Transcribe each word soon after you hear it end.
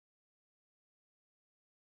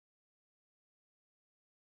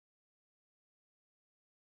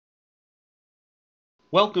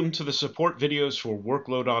Welcome to the support videos for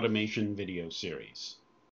workload automation video series.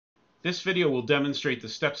 This video will demonstrate the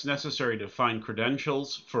steps necessary to find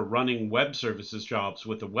credentials for running web services jobs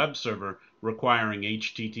with a web server requiring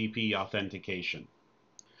HTTP authentication.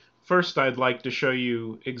 First, I'd like to show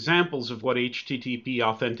you examples of what HTTP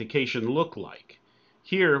authentication look like.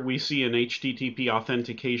 Here we see an HTTP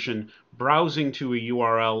authentication browsing to a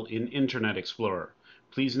URL in Internet Explorer.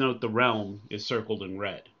 Please note the realm is circled in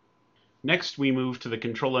red. Next, we move to the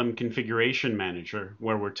Control-M Configuration Manager,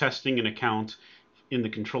 where we're testing an account in the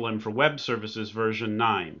Control-M for Web Services version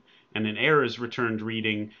 9, and an error is returned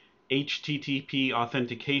reading HTTP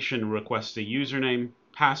authentication requests a username,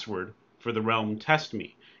 password for the realm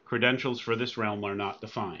test.me. Credentials for this realm are not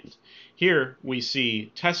defined. Here we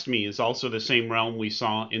see test.me is also the same realm we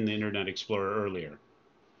saw in the Internet Explorer earlier.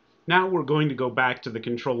 Now we're going to go back to the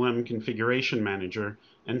Control-M Configuration Manager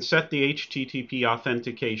and set the HTTP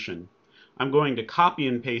authentication. I'm going to copy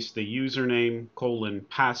and paste the username,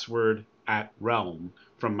 password at realm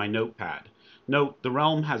from my notepad. Note the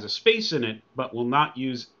realm has a space in it, but will not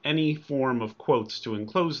use any form of quotes to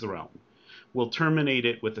enclose the realm. We'll terminate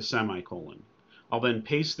it with a semicolon. I'll then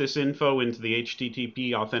paste this info into the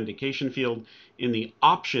HTTP authentication field in the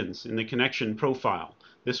options in the connection profile.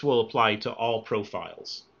 This will apply to all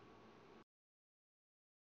profiles.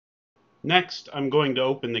 Next, I'm going to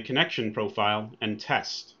open the connection profile and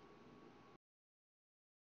test.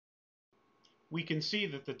 We can see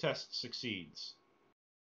that the test succeeds.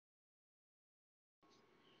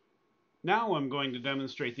 Now I'm going to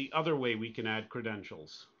demonstrate the other way we can add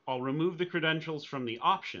credentials. I'll remove the credentials from the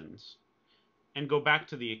options and go back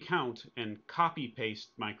to the account and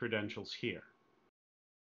copy-paste my credentials here.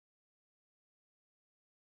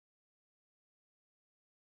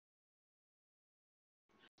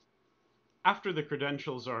 After the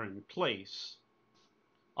credentials are in place,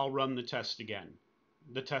 I'll run the test again.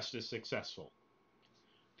 The test is successful.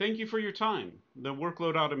 Thank you for your time. The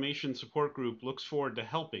Workload Automation Support Group looks forward to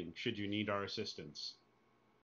helping should you need our assistance.